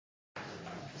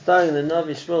Starting the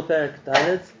Navi Shmuel Perek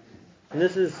Dalet, and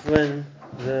this is when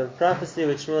the prophecy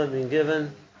which Shmuel had been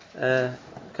given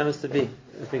comes to be.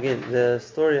 The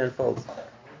story unfolds.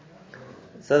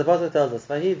 So the Pasuk tells us,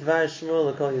 "Vahi dvar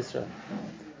Shmuel l'kol Yisrael."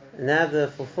 Now the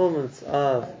fulfillment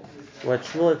of what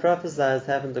Shmuel had prophesied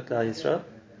happened to Klal Yisrael.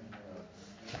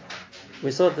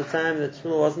 We saw at the time that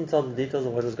Shmuel wasn't told the details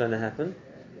of what was going to happen.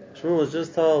 Shmuel was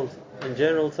just told in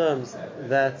general terms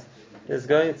that there's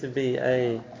going to be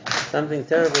something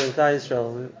terrible in Klal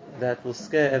Yisrael that will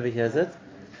scare every Hezet.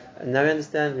 And now we're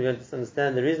going to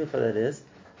understand the reason for that is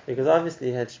because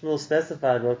obviously had Shmuel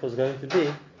specified what was going to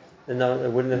be, then no,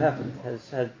 it wouldn't have happened.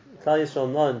 Had Klal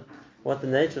Yisrael known what the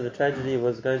nature of the tragedy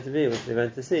was going to be, which we're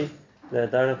going to see,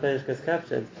 that Aron HaKodesh gets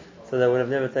captured, so they would have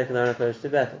never taken Aron HaKodesh to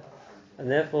battle.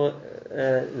 And therefore,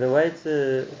 the way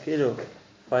to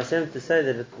for Hashem to say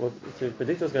that to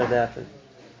predict what's going to happen,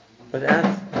 without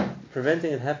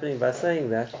preventing it happening by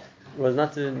saying that, was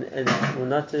not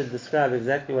to describe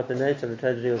exactly what the nature of the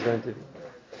tragedy was going to be.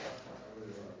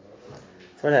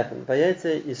 So what happened?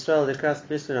 Vayetze Yisrael likras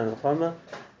Plishtim al-Milchama.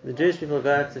 The Jewish people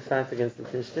go out to fight against the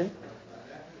Plishtim.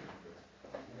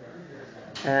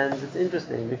 And it's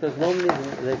interesting because normally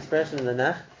the expression in the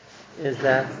Nach is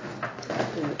that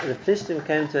the Plishtim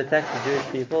came to attack the Jewish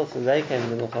people, so they came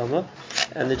to the Milchama,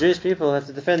 and the Jewish people had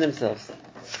to defend themselves,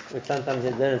 which sometimes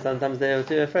they did and sometimes they were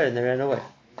too afraid and they ran away.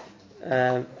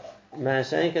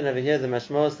 Ma'ashenken over here, the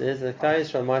Mashmos is that Klal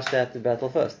Yisrael marched out to battle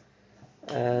first,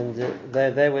 and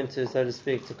they went to, so to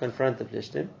speak, to confront the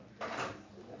Plishtim.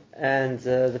 And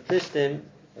the Plishtim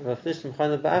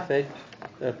Chana Ba'afek,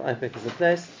 Afek is a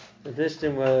place. The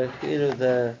Plishtim were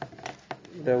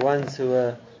the ones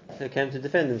who came to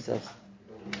defend themselves.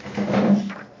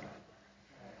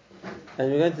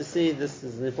 And we're going to see this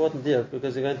is an important deal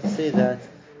because we're going to see that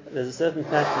there's a certain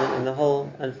pattern in the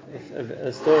whole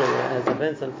story. As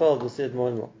events unfold, we'll see it more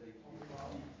and more.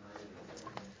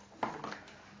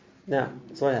 Now,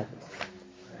 so what happens?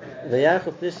 The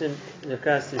Plishtim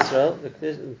Likras Yisrael, the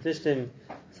Plishtim,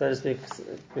 so to speak,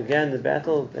 began the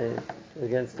battle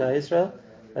against Klal Yisrael.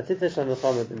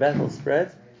 The battle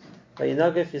spread.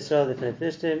 Vayinagef Yisrael Lifnei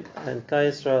Plishtim, and Klal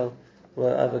Yisrael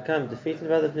were overcome, defeated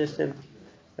by the Plishtim.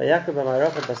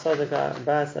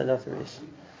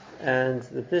 And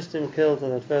the Plishtim killed on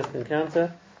the first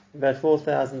encounter about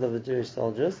 4,000 of the Jewish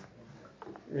soldiers,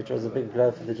 which was a big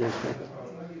blow for the Jewish people.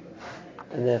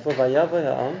 And therefore, at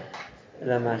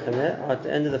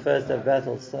the end of the first day of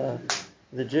battle, so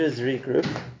the Jews regroup.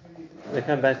 They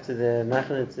come back to their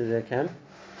machane, to their camp.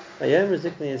 And the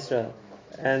Ziknei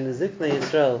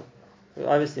Yisrael, who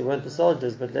obviously weren't the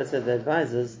soldiers, but let's say the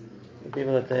advisors, the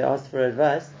people that they asked for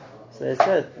advice, so they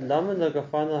said,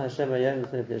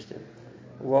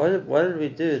 what did we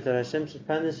do that Hashem should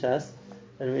punish us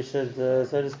and we should, so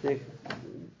to speak,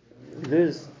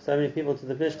 lose so many people to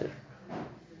the Plishtim?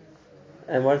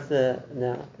 And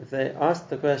now, if they ask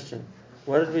the question,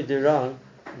 what did we do wrong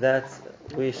that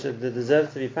we should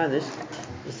deserve to be punished?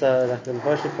 So, like the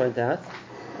Moshe point out,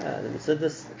 the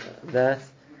Mitzvahs, that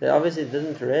they obviously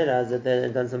didn't realize that they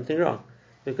had done something wrong.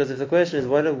 Because if the question is,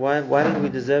 why did we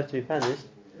deserve to be punished?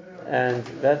 And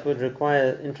that would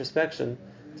require introspection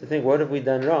to think, what have we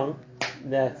done wrong?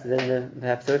 That then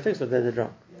perhaps they would fix what they did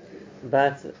wrong.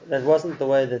 But that wasn't the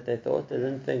way that they thought. They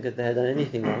didn't think that they had done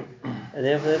anything wrong. And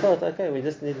therefore they thought, okay, we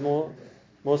just need more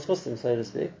schussim, so to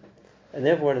speak. And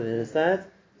therefore what did they decide?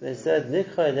 They said,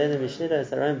 Nikcha elenu mishnira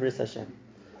esaron bris Hashem.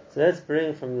 So let's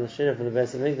bring from the Shira, from the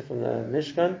Beis Hamikdash, from the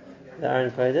Mishkan, the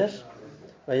Aron Kodesh,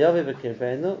 Vayavi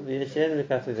b'kirbeinu, v'yishenu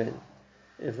mikafivenu.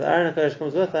 If the Aron HaKodesh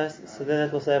comes with us, so then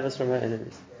that will save us from our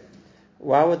enemies.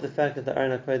 Why would the fact that the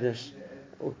Aron HaKodesh,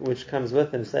 which comes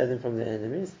with them, save them from their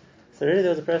enemies? So really there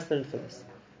was a precedent for this.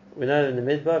 We know in the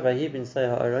Midbar, Vayi bin Say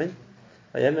HaAron,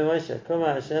 Vayem Moshe,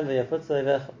 Kuma Hashem v'yafutz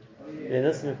le'vecha,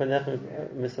 v'yanus mipanecha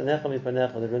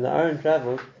mipanecha. That when the Aron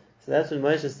traveled, so that's when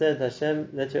Moshe said, Hashem,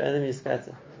 let your enemies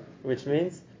scatter. Which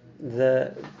means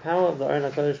the power of the Aron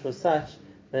HaKodesh was such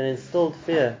that it instilled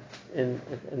fear in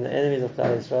the enemies of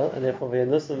Klal Yisrael, and therefore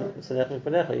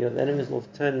your enemies will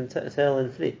turn and tail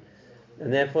and flee.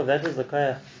 And therefore that was the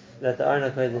koyach that the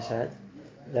Aron HaKodesh had,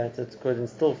 that it could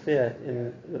instill fear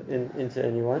into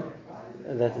anyone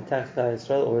that attacks Klal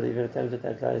Yisrael or would even attempt to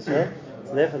attack Klal Yisrael.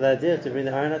 So therefore the idea to bring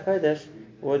the Aron HaKodesh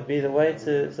would be the way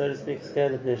to, so to speak, scare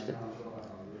the Plishtim.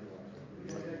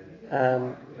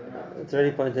 It's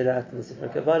already pointed out in the Sefer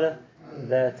Kabbalah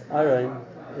that Aron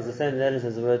is the same letters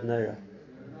as the word Noira.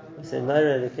 We say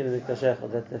Noira Elokim Mikdashecha,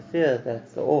 that the fear,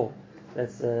 that's the awe,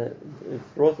 that's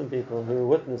brought in people who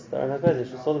witnessed the Aron HaKodesh,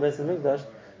 who saw the Beis Hamikdash.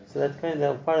 So that kind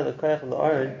of part of the koyach of the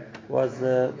Aron was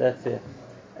that fear.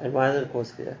 And why did it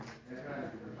cause fear?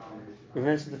 we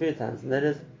mentioned a few times, and that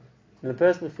is when the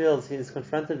person feels he is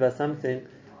confronted by something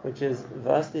which is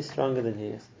vastly stronger than he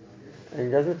is, and he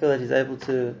doesn't feel that he's able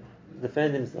to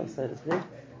defend himself, so to speak,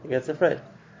 he gets afraid.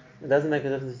 It doesn't make a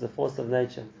difference if it's a force of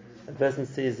nature. A person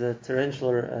sees a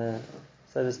torrential,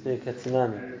 so to speak, a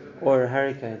tsunami, or a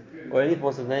hurricane, or any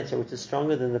force of nature which is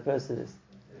stronger than the person is,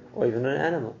 or even an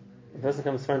animal. A person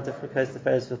comes face to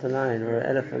face with a lion or an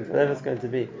elephant, whatever it's going to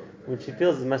be, which he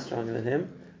feels is much stronger than him,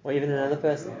 or even another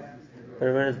person.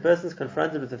 But when a person is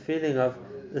confronted with the feeling of,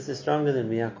 this is stronger than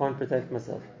me, I can't protect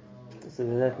myself, so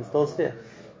then that instills fear.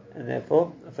 And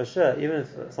therefore, for sure, even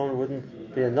if someone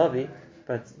wouldn't be a Navi,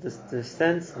 but to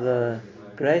sense the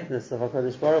greatness of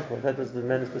HaKadosh Baruch Hu, that was the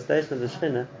manifestation of the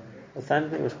Shekhinah, was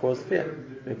something which caused fear,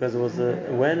 because it was the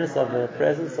awareness of a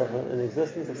presence, of an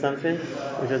existence of something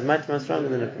which was much more stronger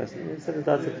than a person. We said it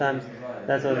lots of times.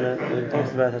 That's when it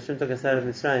talks about Hashem took us out of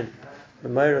Mitzrayim, the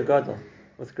Moira Gadol,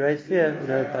 with great fear.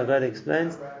 God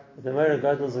explains that the Moira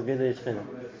Gadol is a Gidei Shekhinah,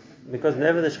 because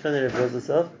whenever the Shekhinah reveals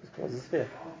itself, it causes fear,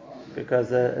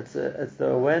 because it's the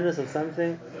awareness of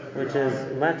something which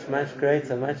is much, much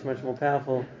greater, much, much more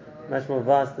powerful, much more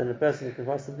vast than a person can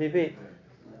possibly be.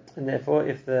 And therefore,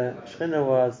 if the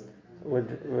Shekhinah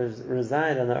would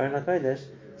reside on the Aron HaKodesh,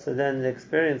 so then the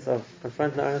experience of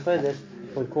confronting the Aron HaKodesh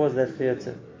would cause that fear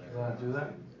too. Can I do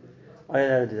that? Are you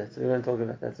allowed to do that? So we're going to talk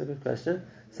about that. It's a good question.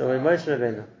 So when Moshe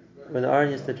Rabbeinu, when the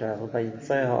Aron used to travel by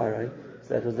Yitzhak HaAron,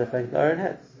 so that was the effect the Aron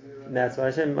had. And that's why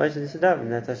Moshe used to daven.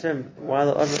 That's Hashem,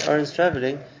 while the Aron is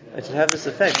traveling, it should have this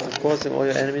effect of causing all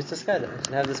your enemies to scatter. It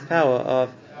should have this power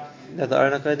that the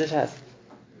Aron HaKodesh has.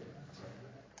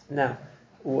 Now,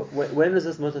 when is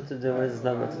this mutter to do, when is this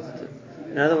not mutter to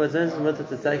do? In other words, when is it mutter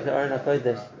to take the Aron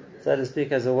HaKodesh, so to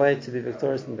speak, as a way to be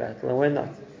victorious in battle, and when not?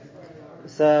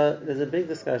 So there's a big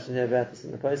discussion here about this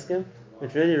in the poskim,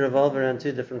 which really revolve around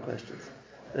two different questions.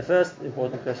 The first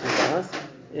important question to ask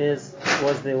is,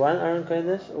 was there one Aron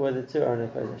Kodesh or were there two Aron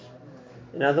Kodesh?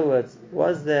 In other words,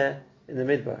 was there in the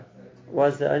Midbar,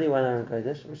 was there only one Aron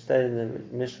Kodesh which stayed in the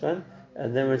Mishkan,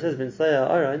 and then when it says Ben Saya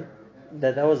Aron,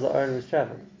 that was the Aron which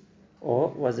traveled? Or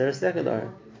was there a second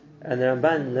Aron? And the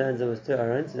Ramban learns there was two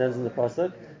Arons. He learns in the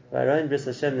pasuk, "V'Aron bris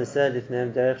Hashem nesed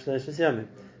lifneim derech shloshis yamim."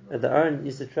 That the Aron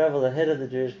used to travel ahead of the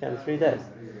Jewish camp 3 days.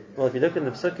 Well, if you look in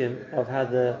the psukim of how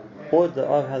the order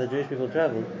of how the Jewish people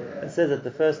traveled, it says that the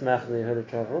first Machane Yehuda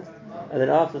traveled, and then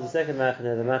after the second Machane,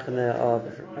 the Machane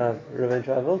of Reuven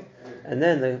traveled, and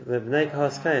then the Bnei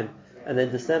Kahas came and they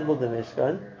disassembled the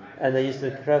Mishkan, and they used to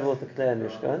travel with the Klei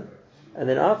Mishkan. And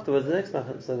then afterwards, the next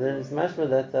Machane. So then it's mashma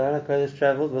that the Aron HaKodesh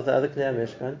traveled with the other Klei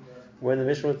Mishkan when the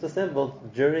Mishkan was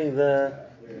disassembled during the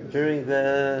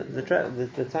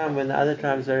time when the other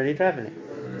tribes were already traveling.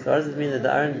 So what does it mean that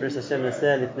the Aron bris Hashem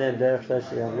neseh lifneim derech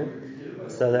shloshis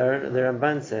yamim? So the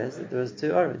Ramban says that there was two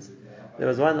Arons. There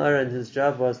was one Aron whose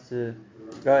job was to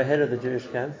go ahead of the Jewish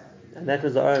camp, and that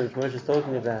was the Aron which Moshe is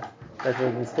talking about, that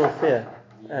would instill fear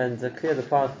and clear the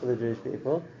path for the Jewish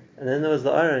people. And then there was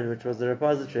the Aron, which was the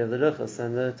repository of the Luchos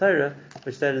and the Torah,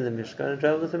 which stayed in the Mishkan and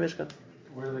traveled with the Mishkan.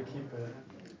 Where do they keep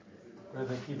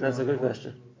it? That's a good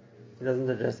question. He doesn't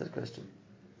address that question.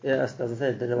 Yes, doesn't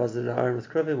say that it was an Aron with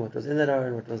Kruvim, what was in that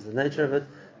Aron, what was the nature of it.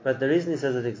 But the reason he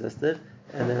says it existed,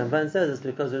 and the Ramban says, is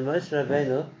because when Moshe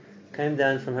Rabbeinu came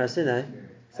down from Har Sinai,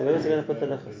 so where was he going to put the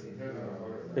Luchos?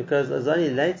 Because it was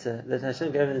only later that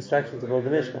Hashem gave an instruction to build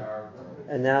the Mishkan.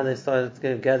 And now they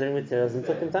started gathering materials and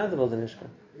took him time to build the Mishkan.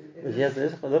 But he has the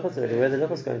Luchos already. Where the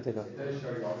Luchos going to go?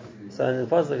 So in the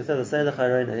pasuk it says the Seilach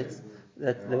Aronates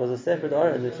that there was a separate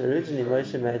Aron which originally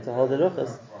Moshe made to hold the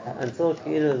Luchos until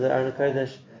Ki'ilu the Aron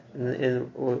Kodesh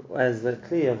as the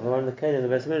Kli of one of the Kelim in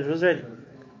the Beis Hamikdash was ready.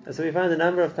 And so we find a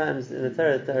number of times in the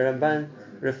Torah that the Ramban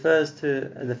refers to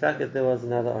the fact that there was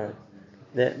another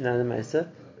Aron. Now the Mesa,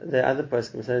 the other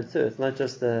poskim said it too. It's not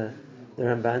just the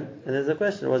Ramban. And there's a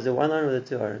question: was there one Aron or the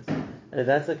two Arons? And if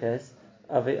that's the case,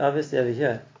 obviously over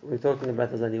here we're talking about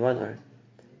there's only one Aron.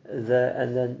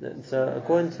 So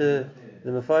according to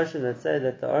the Mefarshim that say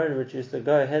that the Aron which used to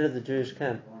go ahead of the Jewish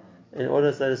camp in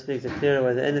order, so to speak, to clear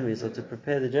away the enemies or to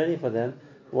prepare the journey for them,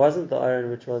 wasn't the Aron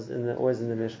which was always in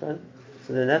the Mishkan.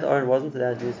 So then that Aron wasn't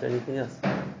allowed to use for anything else.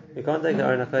 You can't take the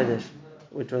Aron HaKodesh,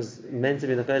 which was meant to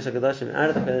be the Kodesh HaKadoshim, out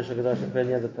of the Kodesh HaKadoshim for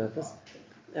any other purpose,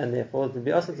 and therefore it would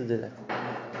be awesome to do that.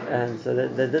 And so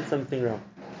they did something wrong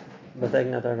by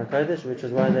taking out Aron HaKodesh, which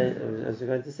is why they, as you're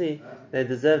going to see, they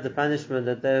deserve the punishment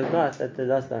that they got that they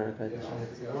lost Aron HaKodesh.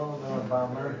 It's a world of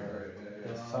Balmer.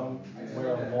 There's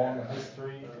somewhere along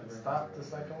history it stopped the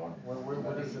second one.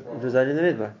 What is it? It was only in the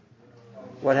Midbar.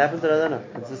 What happened to it, I don't know.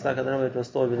 It's just like I don't know where it was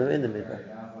stored in the Midbar.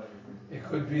 It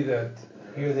could be that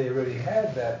here they already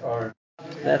had that Aron.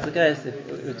 That's the case. If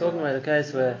we're talking about a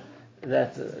case where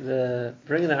that the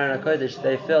bringing the Aron HaKodesh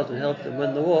they felt would help them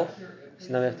win the war. So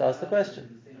now we have to ask the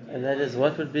question, and that is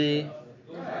what would be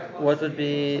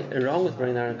wrong with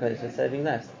bringing the Aron HaKodesh and saving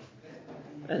lives?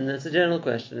 And it's a general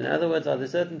question. In other words, are there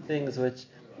certain things which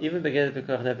even Beged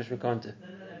Pekuach Nefesh we can't do?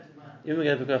 Even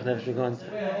Beged Pekuach Nefesh we can't do.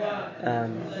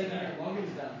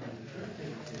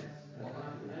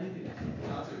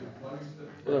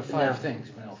 There are five things,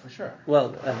 we know for sure.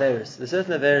 Well, Averis. There's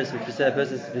certain Averis which we say a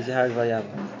person is to be Ziharag Vayav.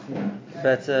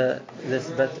 But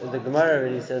the Gemara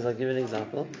already says, I'll give you an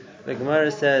example. The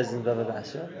Gemara says in Bava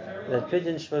Basra that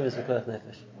Pidyon Shvum is Pekuach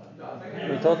Nefesh.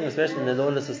 We're talking especially in the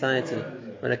lawless society,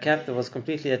 when a captive was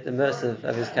completely at the mercy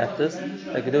of his captors.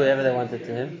 They could do whatever they wanted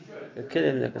to him. They could kill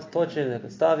him, they could torture him, they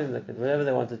could starve him, they could whatever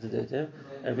they wanted to do to him.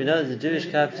 And we know that the Jewish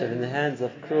captive in the hands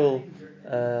of cruel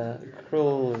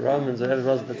Romans, whatever it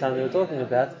was at the time they were talking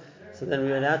about, so then we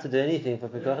were allowed to do anything for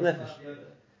Pekuach Nefesh.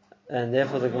 And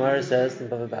therefore the Gemara says in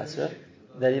Bava Basra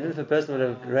that even if a person would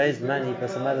have raised money for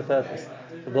some other purpose,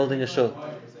 for building a shul,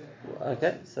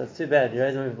 okay, so it's too bad, you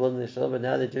raise money for building a shul, but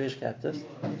now they're Jewish captives,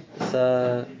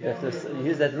 so you have to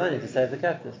use that money to save the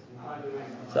captives.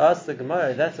 So ask the Gemara,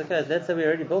 if that's okay, let's say we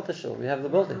already built the shul, we have the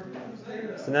building.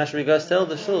 So now should we go sell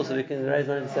the shul so we can raise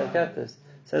money to save captives?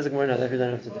 Says the Gemara, no, that we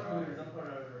don't have to do.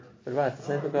 But right, it's the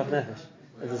same Pekuach Nefesh.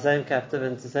 It's the same captive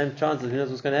and it's the same chances, who knows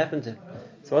what's going to happen to him.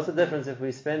 So what's the difference if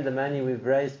we spend the money we've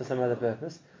raised for some other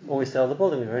purpose, or we sell the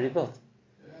building we've already built?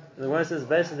 And the Gemara says,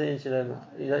 basically, you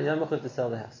don't have to sell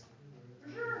the house.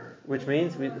 Which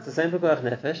means it's the same Pekuach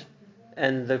Nefesh,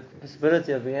 and the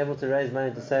possibility of being able to raise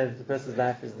money to save the person's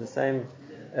life is the same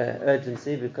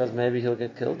urgency, because maybe he'll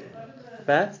get killed.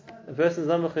 But the person's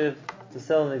not mechuyev to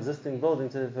sell an existing building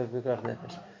for Pekuach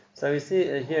Nefesh. So we see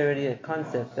here already a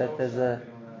concept that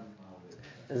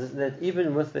that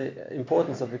even with the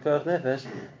importance of Pekuach Nefesh,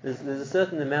 there's a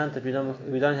certain amount that we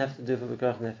don't have to do for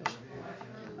Pekuach Nefesh.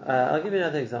 I'll give you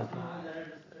another example.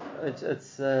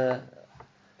 It's an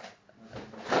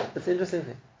interesting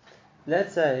thing.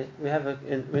 Let's say we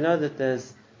know that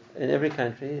there's in every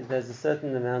country there's a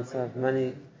certain amount of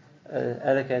money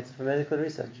allocated for medical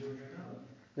research.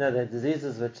 There are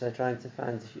diseases which they're trying to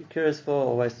find cures for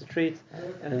or ways to treat,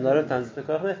 and a lot of times it's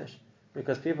Pekuach Nefesh,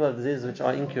 because people have diseases which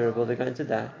are incurable, they're going to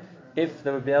die. If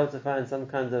they would be able to find some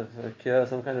kind of cure,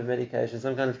 some kind of medication,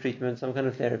 some kind of treatment, some kind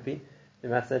of therapy, they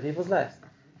might save people's lives.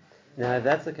 Now, if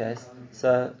that's the case,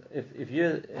 so if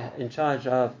you're in charge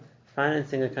of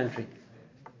financing a country,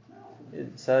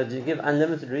 so do you give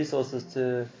unlimited resources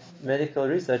to medical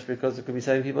research because it could be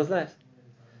saving people's lives?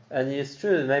 And it's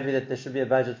true maybe that there should be a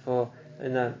budget for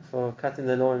cutting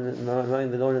the lawn, mowing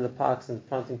the lawn in the parks and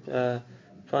planting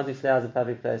flowers in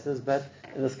public places, but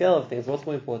in the scale of things, what's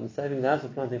more important, saving lives or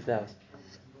planting flowers?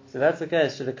 So that's the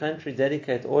case. Should a country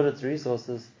dedicate all its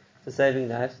resources to saving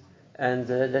lives and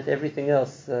let everything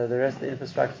else, the rest of the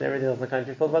infrastructure, everything else in the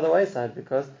country fall by the wayside,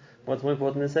 because what's more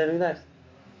important than saving lives?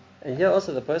 And here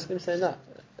also the poskim say no.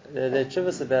 They're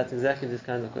chivas about exactly this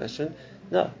kind of question.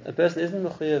 No, a person isn't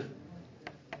mechuyev,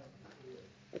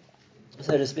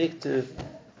 so to speak, to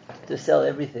sell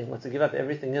everything or to give up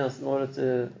everything else in order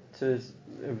to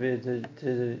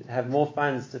have more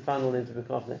funds to funnel into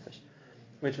Pekuach Nefesh.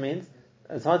 Which means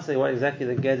it's hard to say what exactly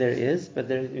the geder is, but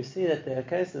you see that there are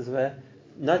cases where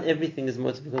not everything is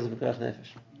mutter because of Pekuach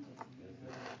Nefesh.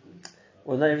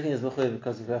 Well, not everything is mechuyev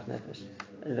because of Pekuach Nefesh.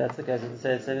 And that's the case. It's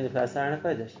saving the place Aron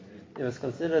HaKodesh. If it's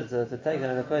considered to take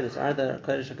Aron HaKodesh, Aron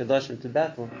HaKodesh HaKadoshim to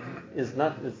battle, it's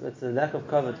a lack of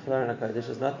covet for Aron HaKodesh.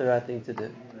 It's not the right thing to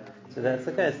do. So that's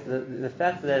the case. The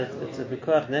fact that it's a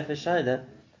Pekuach Nefesh Shaila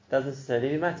doesn't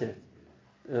necessarily matter.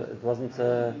 It wasn't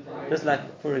just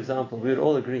like, for example, we would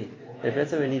all agree if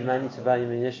let's say we need money to buy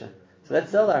ammunition, so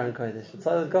let's sell Aron HaKodesh. It's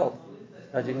solid gold.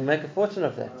 Right? You can make a fortune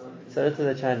of that. Sell it to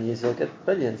the Chinese, you'll get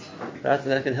billions. Right?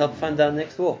 And that can help fund our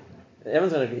next war.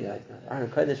 Everyone's going to be like, Aron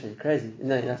HaKodesh, are you crazy?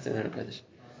 No, you're not saying Aron HaKodesh.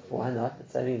 Why not?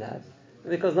 It's saving lives.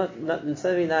 Because not in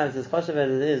saving lives, as chashuv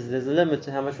as it is, there's a limit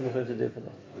to how much we're going to do for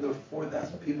that. There were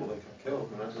 4,000 people that got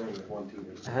killed. We're not going with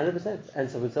 1-2%. 100%. And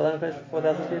so we sell Aron HaKodesh for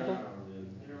 4,000 people.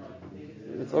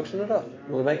 Let's auction it off.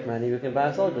 We'll make money. We can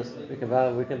buy soldiers. We can buy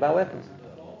weapons.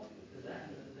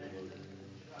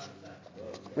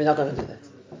 We're not going to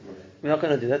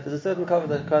do that. There's a certain cover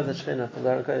that covers the Shekhinah for the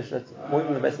Aron HaKodesh that's more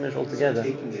than the base Midrash altogether.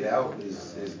 Taking it out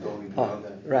is going beyond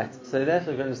that. Right. So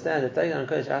therefore we understand that taking Aron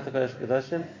HaKodesh out of Kodesh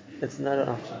HaKadoshim, it's not an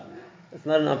option. It's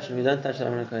not an option. We don't touch the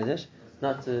Aron HaKodesh.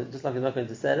 Just like we're not going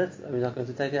to sell it, and we're not going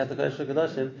to take it out of Kodesh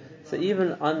HaKadoshim. So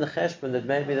even on the cheshbon that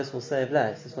maybe this will save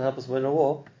lives, this will help us win a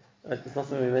war, it's not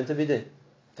something we're meant to be doing.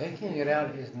 Taking it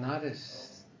out is not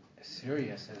as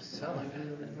serious as selling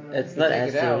it. It's not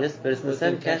as Take it out serious, but it's in the with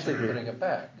same intention of category. putting it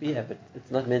back. Yeah, but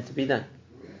it's not meant to be done.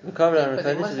 The cover on But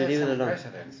they Kodesh must is have leave it some alone.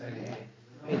 precedence.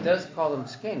 It does call them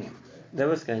scanim. There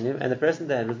was Kainim, and the person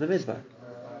they had was the Midbar.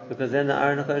 Because then the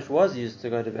Aron HaKodesh was used to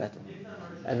go to battle.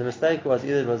 And the mistake was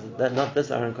either it was that not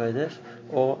this Aron Kodesh,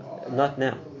 or not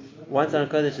now. Once Aron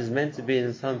Kodesh is meant to be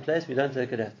in some place, we don't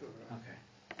take it out.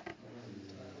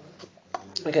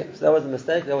 Okay, so that was a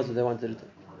mistake, that was what they wanted to do.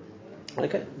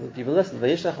 Okay, the people listen.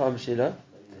 Vayishlach ha'amshila,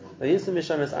 vayisum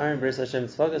misham es Aron b'ris Hashem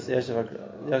tzvagas yeshiv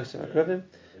ha'kruvim.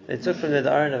 They took from there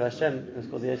the Aron of Hashem, it was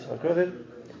called the Yeshiv ha'kruvim.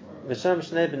 V'sham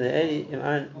shnei b'nei Eli im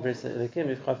Aron b'ris Elikim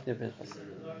yivchafni Pinchas.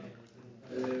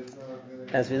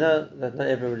 As we know that not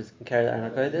everybody can carry the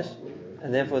Aron HaKodesh,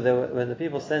 and therefore when the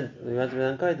people sent the wanted the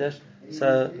Aron HaKodesh,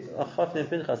 so Chafni and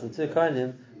Pinchas, the two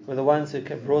Kohanim, were the ones who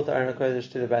brought the Aron HaKodesh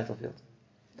to the battlefield.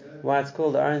 Why it's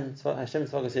called the Aron Hashem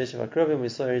Tzvagas Yeshiv HaKruvim, we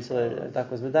saw Dak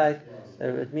was Medaik,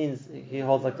 it means he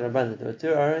holds like the Rabbanan. There were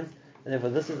two Arons, and therefore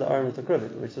this is the Aron with the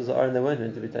Kruvim, which was the Aron they weren't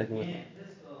meant to be taken with them.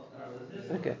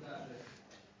 Okay.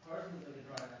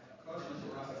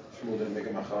 Shmuel didn't make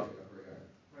a machar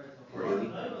for Eli.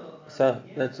 So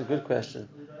that's a good question.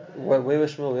 Where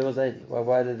was Shmuel? Where was Eli?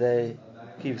 Why did they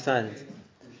keep silent?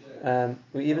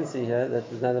 We even see here that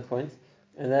there's another point,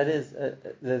 and that is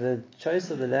the choice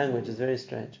of the language is very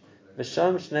strange.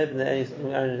 V'sham shnei b'nei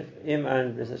im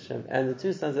Aron b'ris Hashem, and the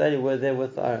two sons of Eli were there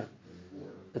with the Aron.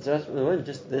 But they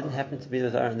didn't happen to be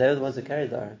with the Aron. They were the ones who carried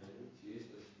the Aron.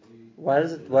 Why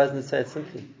doesn't it say it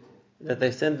simply that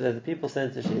the people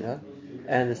sent to Shiloh,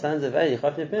 and the sons of Eli,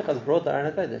 Chafni and Pinchas, brought the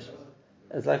Aron HaKodesh?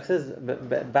 It's like it says,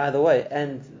 by the way,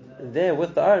 and there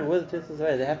with the Aron were the two sons of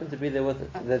Eli. They happened to be there with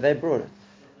it. They brought it.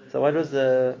 So why is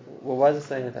it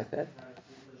saying it like that?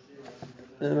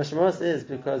 And the mashmos is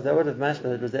because they would have mashma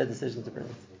that it was their decision to bring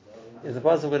it. If the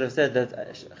pasuk would have said that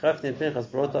Chafni and Pinchas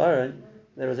brought the Aron,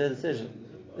 there was their decision.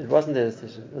 It wasn't their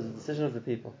decision. It was the decision of the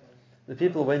people. The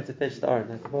people went to fetch the Aron,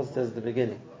 like the pasuk says at the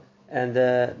beginning. And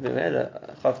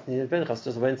Chafni and Pinchas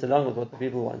just went along with what the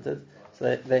people wanted.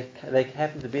 So they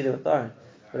happened to be there with the Aron.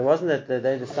 But it wasn't that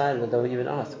they decided that they were even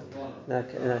asked. Now,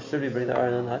 should we bring the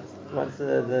Aron or not? Once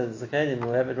the Zakanim,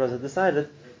 whoever it was, had decided,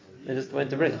 they just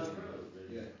went to bring it.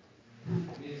 And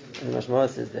the Mashmah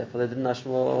says, therefore, they didn't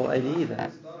Mashmah Eli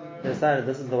either. They decided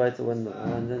this is the way to win the war,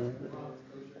 and then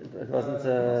it wasn't.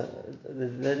 They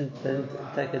didn't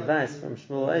take advice from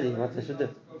Shmuel Eli what they should do.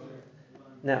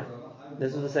 Now,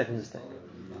 this was the second mistake.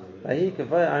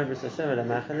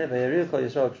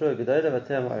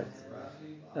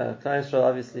 Klal Yisrael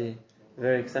obviously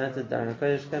very excited. The Aron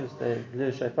HaKodesh comes, they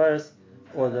blew shofaros,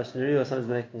 or the Shneri or someone's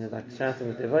making like shouting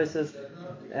with their voices,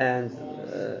 and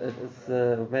it's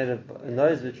made a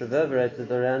noise which reverberated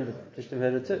around the Plishtim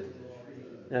heard it too.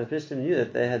 Now the Plishtim knew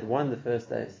that they had won the first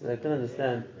day, so they couldn't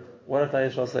understand what are Klal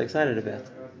Yisrael so excited about.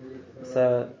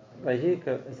 So it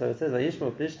says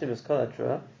Vayishmu Plishtim is Kol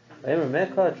HaTruah.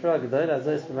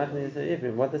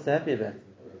 What is happy about?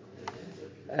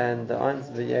 And the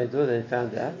answer they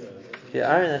found out. They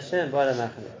heard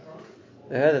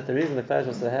that the reason the Klal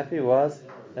was so happy was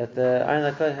that the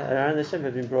Aron Hashem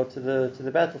had been brought to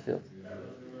the battlefield.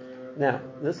 Now,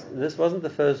 this wasn't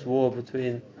the first war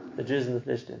between the Jews and the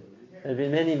Plishtim. There had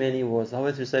been many, many wars. All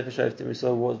the way through Sefer Shoftim we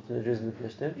saw wars between the Jews and the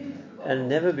Plishtim, and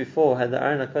never before had the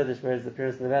Aron HaKodesh made its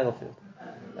appearance in the battlefield.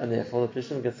 And therefore the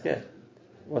Plishtim get scared.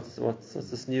 What's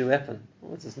this new weapon?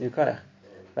 What's this new koach?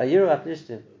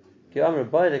 Being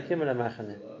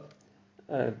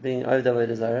Oved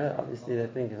Avodah Zarah, obviously they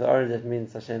think the Aron that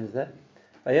means Hashem is there.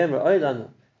 In all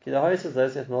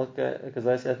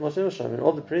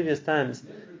the previous times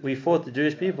we fought the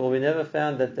Jewish people, we never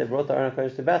found that they brought the Aron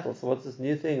HaKodesh to battle. So what's this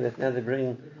new thing that now they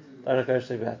bring the Aron HaKodesh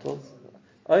to battles?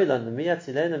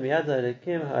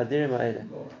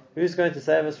 Who's going to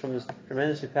save us from this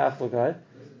tremendously powerful God?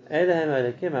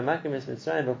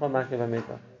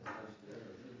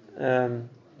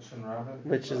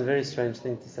 Which is a very strange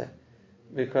thing to say,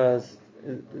 because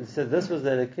it said this was the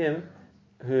Elokim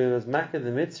who was Makkah the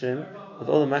Mitzrim with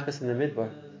all the Makkahs in the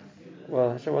Midbar.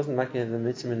 Well, Hashem wasn't Makkah the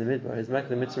Mitzrim in the Midbar; he's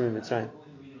Makkah the Mitzrim in Mitzrayim.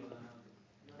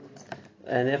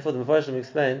 And therefore, the Mefarshim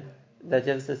explain that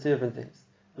you have to say two different things.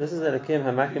 This is the Elokim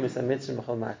HaMakim is Mitzrim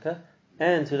b'chol Makkah,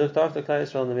 and who looked after Klal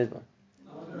Yisrael in the Midbar.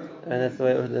 And that's the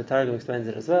way the Targum explains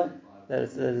it as well.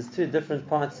 That there's two different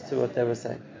parts to what they were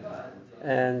saying.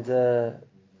 And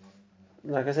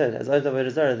like I said, as Oved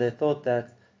Avodah Zarah, they thought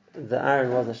that the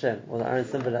Aron was Hashem, or the Aron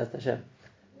symbolized Hashem,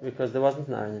 because there wasn't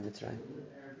an Aron in Mitzrayim.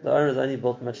 The Aron was only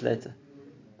built much later.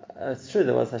 It's true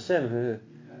there was Hashem who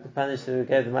punished, who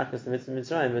gave the Makkos to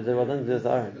Mitzrayim, but there wasn't the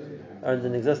Aron. Aron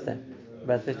didn't exist then.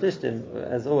 But the Plishtim,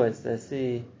 as always, they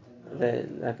see they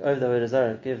like over the word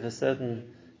Zara give a certain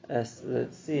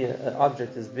see an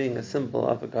object as being a symbol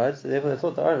of a god, so therefore they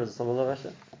thought the Aron was a symbol of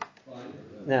Hashem.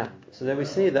 Now, so then we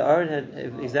see the Aron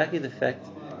had exactly the effect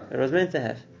that it was meant to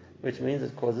have, which means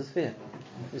it causes fear.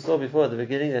 We saw before at the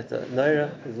beginning that the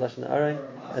Noira is Lashon Aron,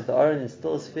 that the Aron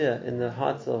instills fear in the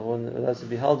hearts of those who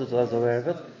behold it, or those aware of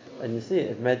it, and you see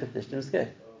it made the Plishtim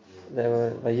scared. They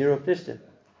were Vayiro Plishtim.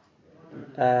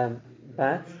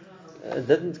 But it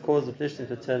didn't cause the Plishtim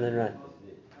to turn and run.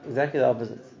 Exactly the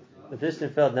opposite. The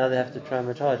Plishtim felt now they have to try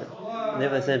much harder.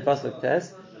 Never they say in Pasuk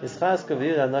Tes,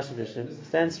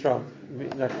 stand strong,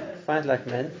 fight like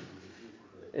men.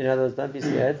 In other words, don't be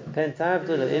scared.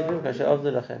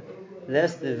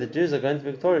 Lest the Jews are going to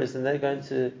be victorious and they're going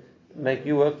to make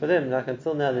you work for them. Like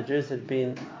until now, the Jews had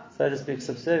been, so to speak,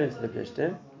 subservient to the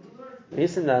Plishtim. You're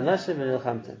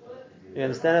going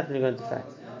to stand up and you're going to fight.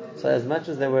 So as much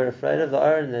as they were afraid of the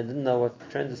Aron and they didn't know what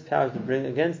tremendous power to bring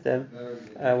against them,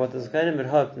 what the Zakanim had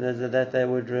hoped that they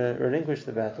would relinquish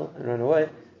the battle and run away,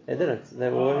 they didn't. They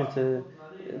were willing to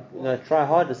try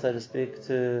harder, so to speak,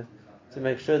 to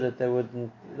make sure that they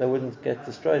wouldn't get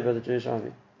destroyed by the Jewish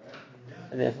army.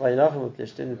 And therefore, Vayilachem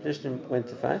the Plishtim went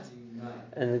to fight.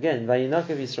 And again,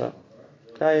 Vayinakev Yisrael.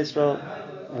 Klal Yisrael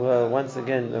were once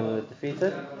again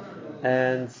defeated,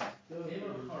 and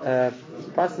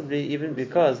possibly even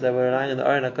because they were relying on the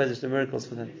Aron HaKodesh, the miracles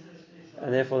for them,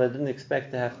 and therefore they didn't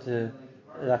expect to have to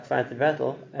fight the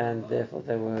battle, and therefore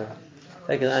they were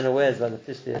taken unawares by the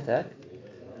Plishti attack,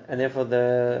 and therefore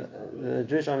the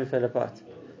Jewish army fell apart.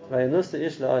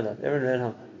 Everyone ran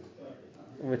home,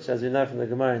 which, as we know from the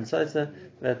Gemara in Sotah,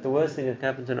 that the worst thing that can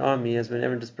happen to an army is when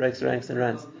everyone just breaks ranks and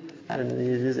runs, and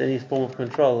you lose any form of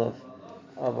control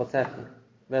of what's happening.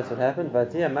 That's what happened.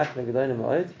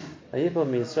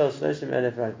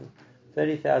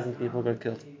 30,000 people got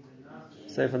killed.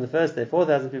 So from the first day,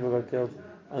 4,000 people got killed.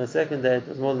 On the second day, it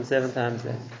was more than 7 times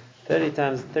that.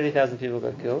 30,000 people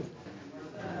got killed.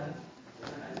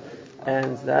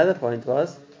 And the other point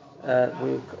was,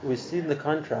 we've seen the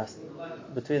contrast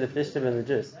between the Plishtim and the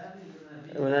Jews.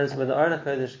 When the Aron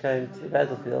HaKodesh came to the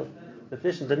battlefield, the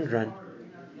Plishtim didn't run.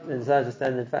 They decided to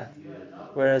stand and fight.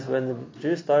 Whereas when the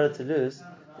Jews started to lose,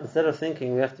 instead of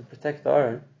thinking we have to protect the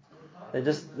Aron, they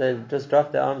just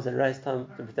dropped their arms and raced home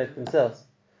to protect themselves.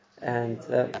 And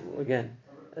again,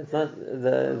 it's not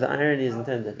the irony is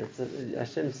intended. It's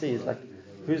Hashem sees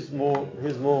who's more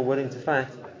willing to fight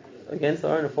against the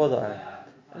Aron or for the Aron.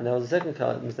 And there was a second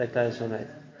mistake Klal Yisrael made.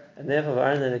 And therefore, the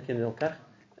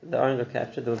Aron got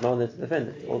captured. There was no one there to defend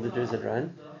it. All the Jews had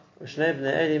run. The two sons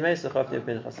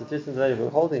of Eli who were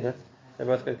holding it, they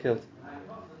both got killed.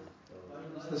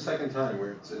 It's the second time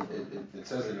where it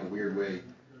says in a weird way,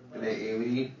 Bnei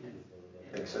Eli,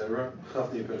 etc.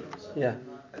 Yeah.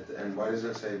 And why does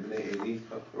it say Bnei Eli?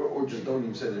 Or just don't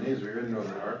even say the names, we already know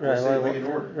they are. Right, Say in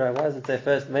order. Right, why does it say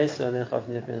first Mesa and then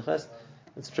Chafni Pinchas?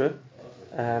 It's true.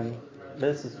 But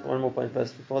this is one more point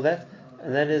first before that,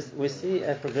 and that is we see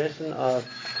a progression of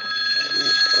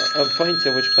points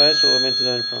here which Klal Yisrael were meant to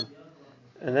learn from,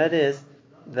 and that is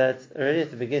that already at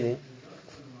the beginning,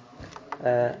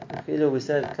 we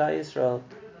said Klal Yisrael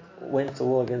went to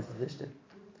war against the Plishtim.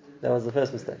 That was the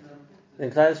first mistake.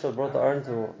 Then Klal Yisrael brought the Aron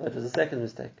to war. That was the second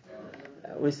mistake.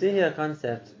 We see here a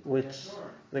concept which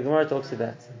the Gemara talks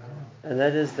about, and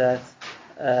that is that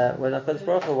when HaKadosh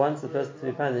Baruch Hu wants the person to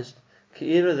be punished,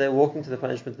 Ki'ilu, they're walking to the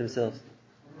punishment themselves.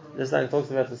 Just like it talks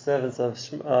about the servants of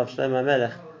Shlomo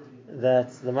HaMelech,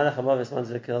 that the Malach HaMavis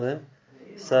wanted to kill them.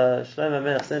 So Shlomo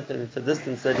HaMelech sent them to a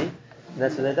distant city, and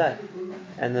that's where they died.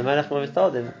 And the Malach HaMavis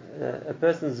told them, a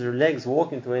person's legs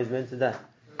walking to where he's meant to die.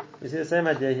 We see the same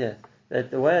idea here,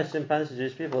 that the way Hashem punished the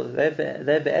Jewish people, they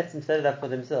be'etzim set it up for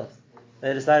themselves.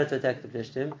 They decided to attack the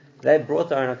Plishtim. They brought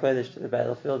the Aron HaKodesh to the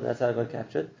battlefield, and that's how it got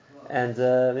captured. And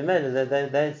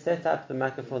they set up the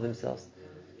Makkah for themselves.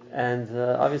 And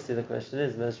obviously the question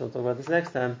is, we'll talk about this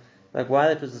next time,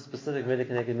 why it was a specific Midah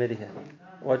Keneged Midah here.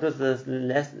 What was the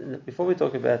lesson? Before we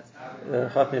talk about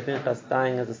Chafni and Pinchas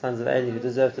dying as the sons of Eli who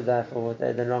deserved to die for what they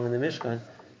had done wrong in the Mishkan,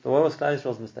 but what was Klal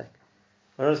Yisrael's mistake?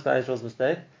 What was Klal Yisrael's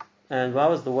mistake? And why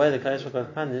was the way the Klal Yisrael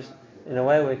got punished in a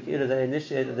way where they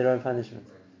initiated their own punishment?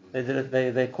 They did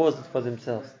it. They caused it for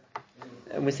themselves.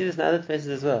 And we see this in other places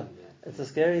as well. It's a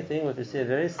scary thing, but we see a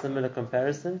very similar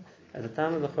comparison at the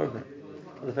time of the Churban,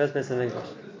 the first place in English.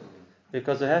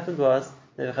 Because what happened was,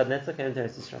 Nebuchadnezzar came to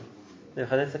Eretz Yisrael.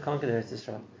 Nebuchadnezzar conquered Eretz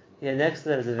Yisrael. He annexed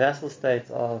it as a vassal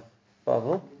state of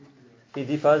Babel. He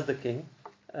deposed the king,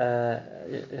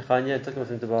 Yechaniah, took him with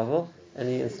him to Babel, and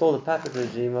he installed a puppet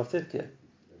regime of Tzidkiah.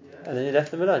 And then he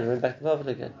left him alone, he went back to Babel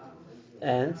again.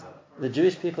 And the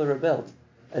Jewish people rebelled,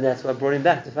 and that's what brought him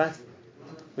back to fight.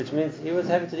 which means he was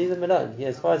happy to leave them alone.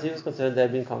 As far as he was concerned, they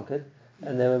had been conquered,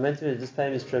 and they were meant to just pay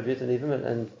him his tribute and leave him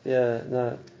and be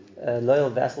a loyal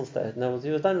vassal state. No, he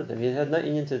was done with them. He had no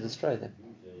union to destroy them.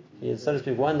 He had, so to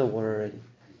speak, won the war already.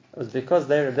 It was because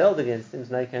they rebelled against him,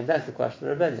 so now he came back to quash the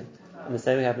rebellion. And the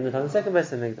same thing happened on the second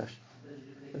Beis HaMikdash.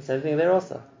 The same thing there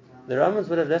also. The Romans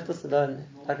would have left us alone,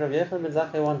 like Rav Yochanan ben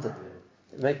Zakkai wanted.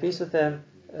 Make peace with them,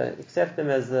 accept them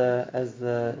as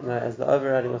the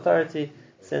overriding authority,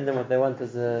 send them what they want in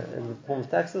the form of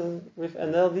taxes,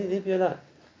 and they'll leave you alone.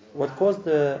 What caused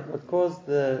the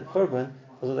Khurban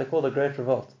was what they call the Great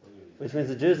Revolt, which means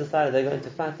the Jews decided they're going to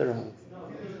fight the Romans.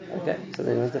 Okay, so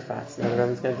they're going to fight. So the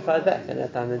Romans are going to fight back, and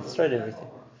at that time they destroyed everything.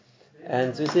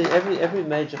 And so we see every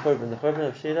major Khurban, the Khurban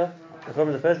of Shiloh, the Khurban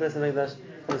of the first Beis HaMikdash,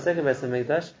 and the second Beis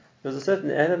HaMikdash, there was a certain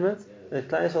element that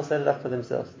Klal Yisrael set it up for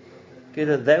themselves. They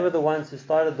were the ones who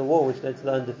started the war, which led to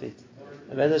their own defeat.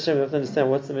 And Be'ez Hashem, we have to understand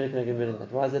what's the meaning in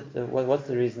that. Why is it? What's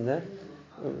the reason there?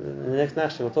 In the next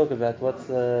Nachshon we'll talk about what's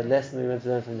the lesson we want to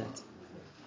learn from that.